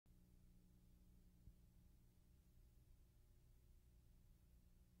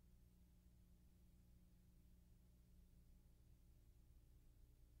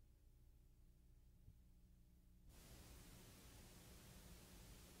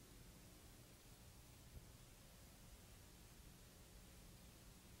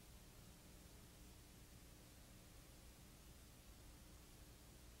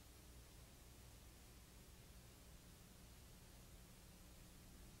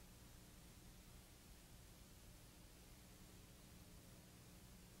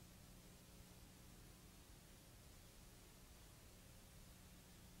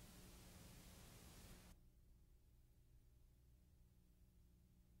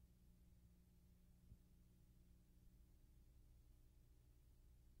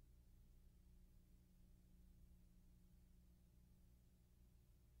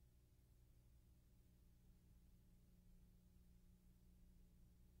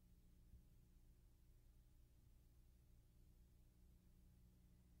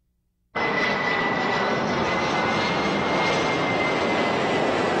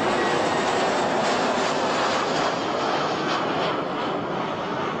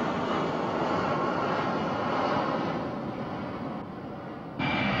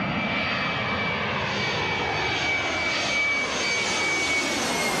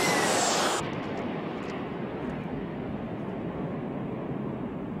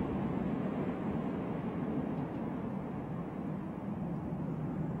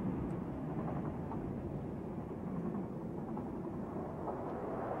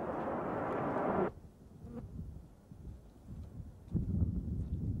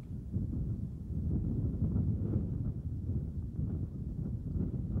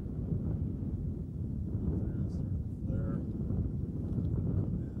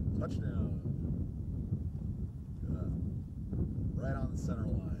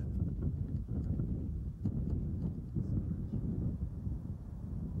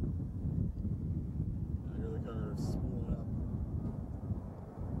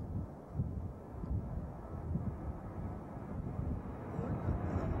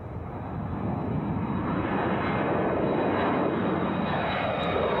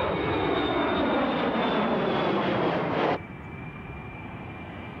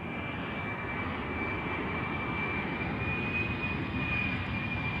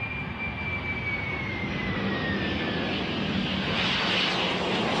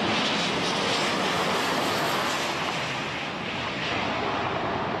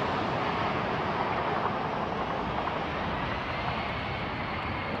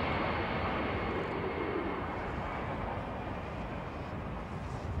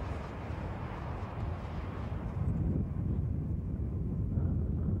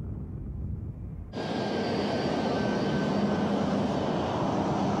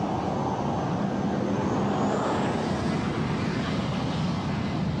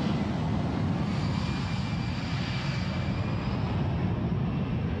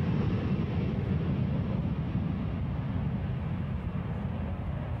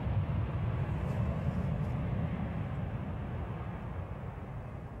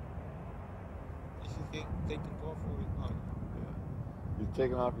They can go for it. Yeah. He's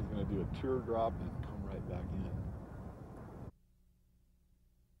taking off. He's going to do a tour drop and come right back in.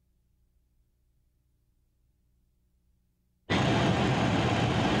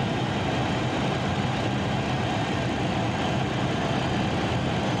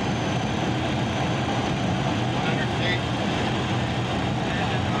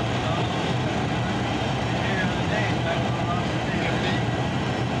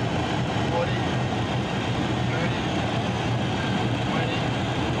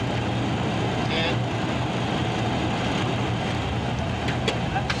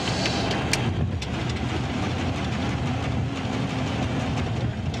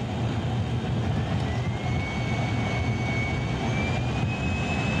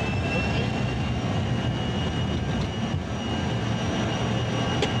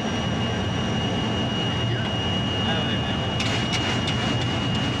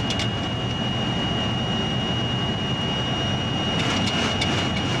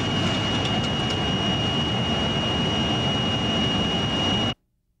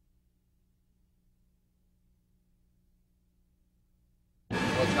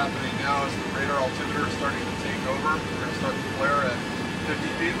 What's happening now is the radar altimeter is starting to take over. We're going to start the flare at 50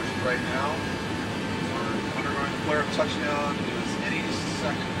 feet, which is right now. We're undergoing the flare touchdown is any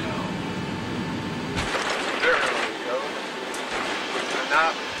second now. There we go. And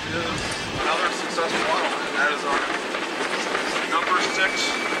that is another successful model, and that is our number 6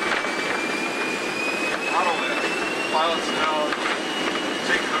 model in. The pilot's now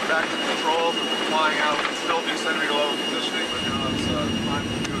taking them back to controls and flying out. We can still do centimeter level positioning, but now it's time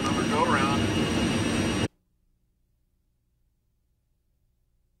to do another go around.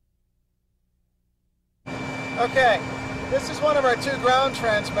 Okay, this is one of our 2 ground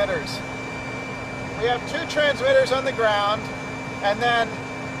transmitters. We have 2 transmitters on the ground and then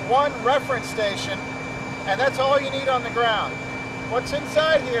 1 reference station, and that's all you need on the ground. What's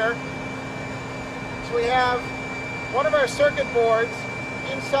inside here is we have one of our circuit boards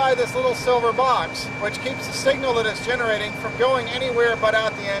inside this little silver box, which keeps the signal that it's generating from going anywhere but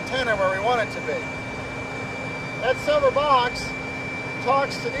out the antenna where we want it to be. That silver box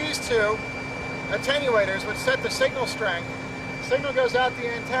talks to these 2 attenuators which set the signal strength. The signal goes out the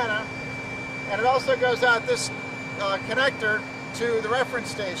antenna, and it also goes out this connector to the reference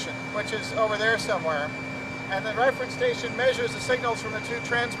station, which is over there somewhere. And the reference station measures the signals from the 2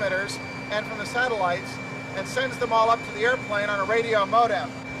 transmitters and from the satellites and sends them all up to the airplane on a radio modem.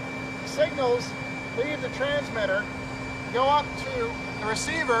 The signals leave the transmitter, go up to the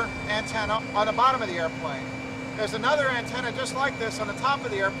receiver antenna on the bottom of the airplane. There's another antenna just like this on the top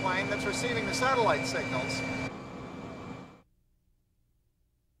of the airplane that's receiving the satellite signals.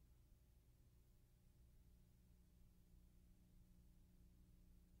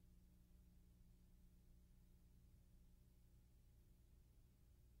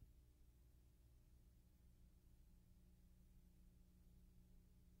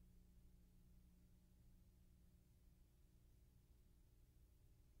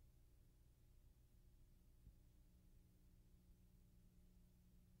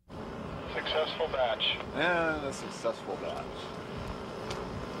 Successful batch. And a successful batch.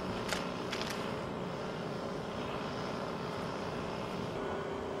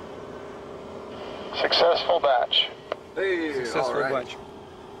 Successful batch. Hey, Successful batch.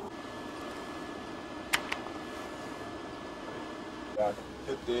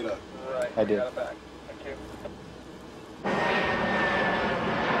 Hit data. Right. I did. Got it back. Thank you.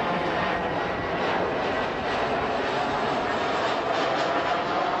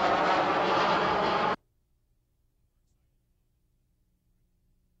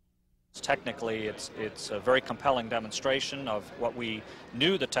 Technically, it's a very compelling demonstration of what we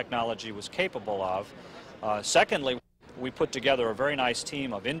knew the technology was capable of. Secondly, we put together a very nice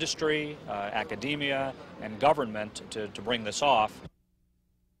team of industry, academia, and government to bring this off.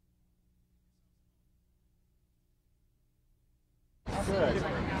 Good.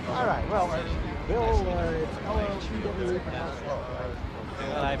 All right, well, Bill, it's L-O-P-W-E.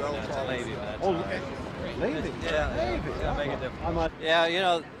 Well, I pronounce it Levy, but that's all right. Levy? Yeah, Levy. it'll make a difference. Yeah, you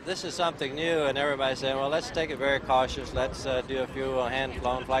know, this is something new, and everybody's saying, well, let's take it very cautious. Let's do a few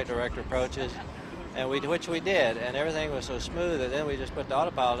hand-flown flight director approaches, and which we did, and everything was so smooth that then we just put the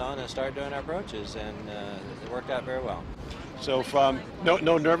autopilot on and started doing our approaches, and it worked out very well. So from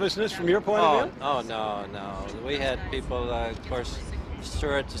no nervousness from your point of view? Oh, no. We had people, of course,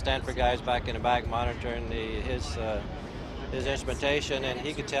 Stuart, the Stanford guys back in the back monitoring his instrumentation, and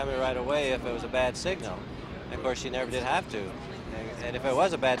he could tell me right away if it was a bad signal. And of course, he never did have to. And if it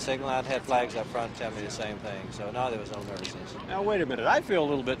was a bad signal, I'd had flags up front tell me the same thing. So no, there was no nervousness. Now wait a minute, I'd feel a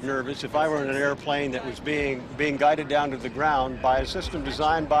little bit nervous if I were in an airplane that was being guided down to the ground by a system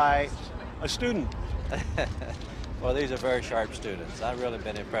designed by a student. Well, these are very sharp students. I've really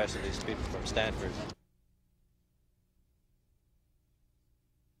been impressed with these people from Stanford.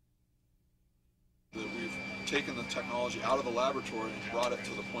 We've taken the technology out of the laboratory and brought it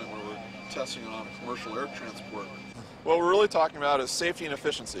to the point where we're testing it on a commercial air transport. What we're really talking about is safety and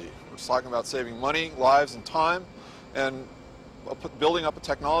efficiency. We're just talking about saving money, lives, and time, and building up a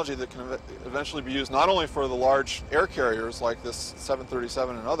technology that can eventually be used not only for the large air carriers like this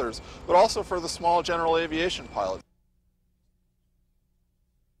 737 and others, but also for the small general aviation pilots.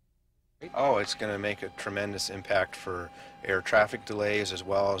 Oh, it's going to make a tremendous impact for air traffic delays as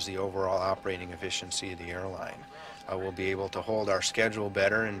well as the overall operating efficiency of the airline. We'll be able to hold our schedule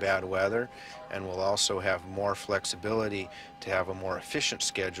better in bad weather, and we'll also have more flexibility to have a more efficient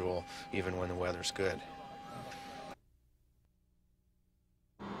schedule even when the weather's good.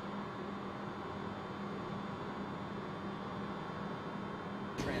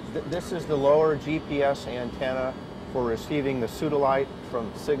 This is the lower GPS antenna for receiving the pseudolite from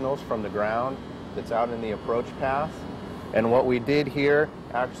signals from the ground that's out in the approach path. And what we did here,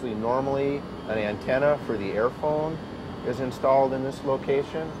 actually normally an antenna for the airphone is installed in this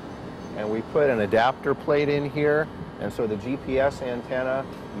location, and we put an adapter plate in here, and so the GPS antenna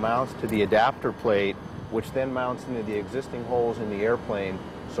mounts to the adapter plate, which then mounts into the existing holes in the airplane.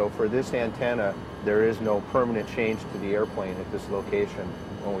 So for this antenna, there is no permanent change to the airplane at this location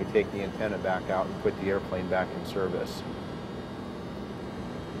when we take the antenna back out and put the airplane back in service.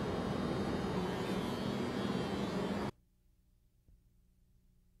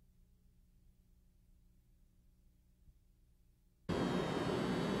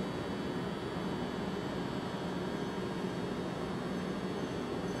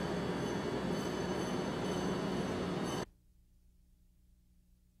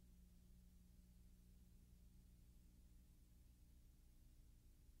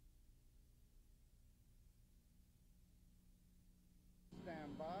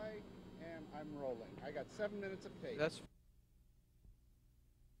 Stand by, and I'm rolling. I got 7 minutes of tape. That's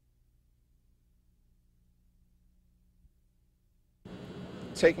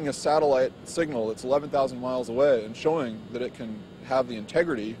Taking a satellite signal that's 11,000 miles away and showing that it can have the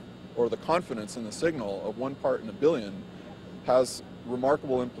integrity or the confidence in the signal of 1 part in a billion has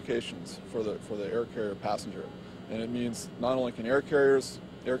remarkable implications for the air carrier passenger. And it means not only can air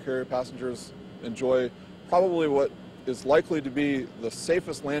carrier passengers enjoy probably what is likely to be the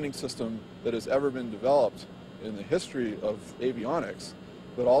safest landing system that has ever been developed in the history of avionics,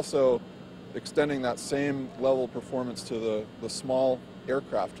 but also extending that same level of performance to the small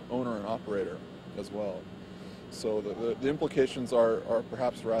aircraft owner and operator as well. So the implications are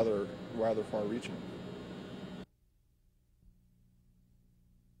perhaps rather far-reaching.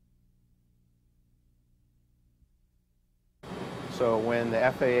 So when the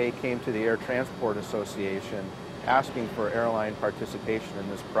FAA came to the Air Transport Association asking for airline participation in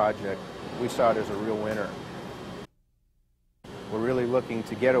this project, we saw it as a real winner. We're really looking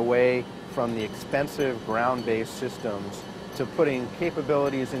to get away from the expensive ground-based systems to putting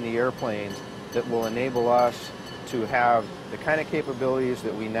capabilities in the airplanes that will enable us to have the kind of capabilities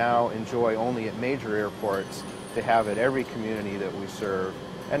that we now enjoy only at major airports to have at every community that we serve,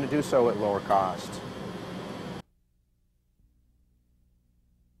 and to do so at lower cost.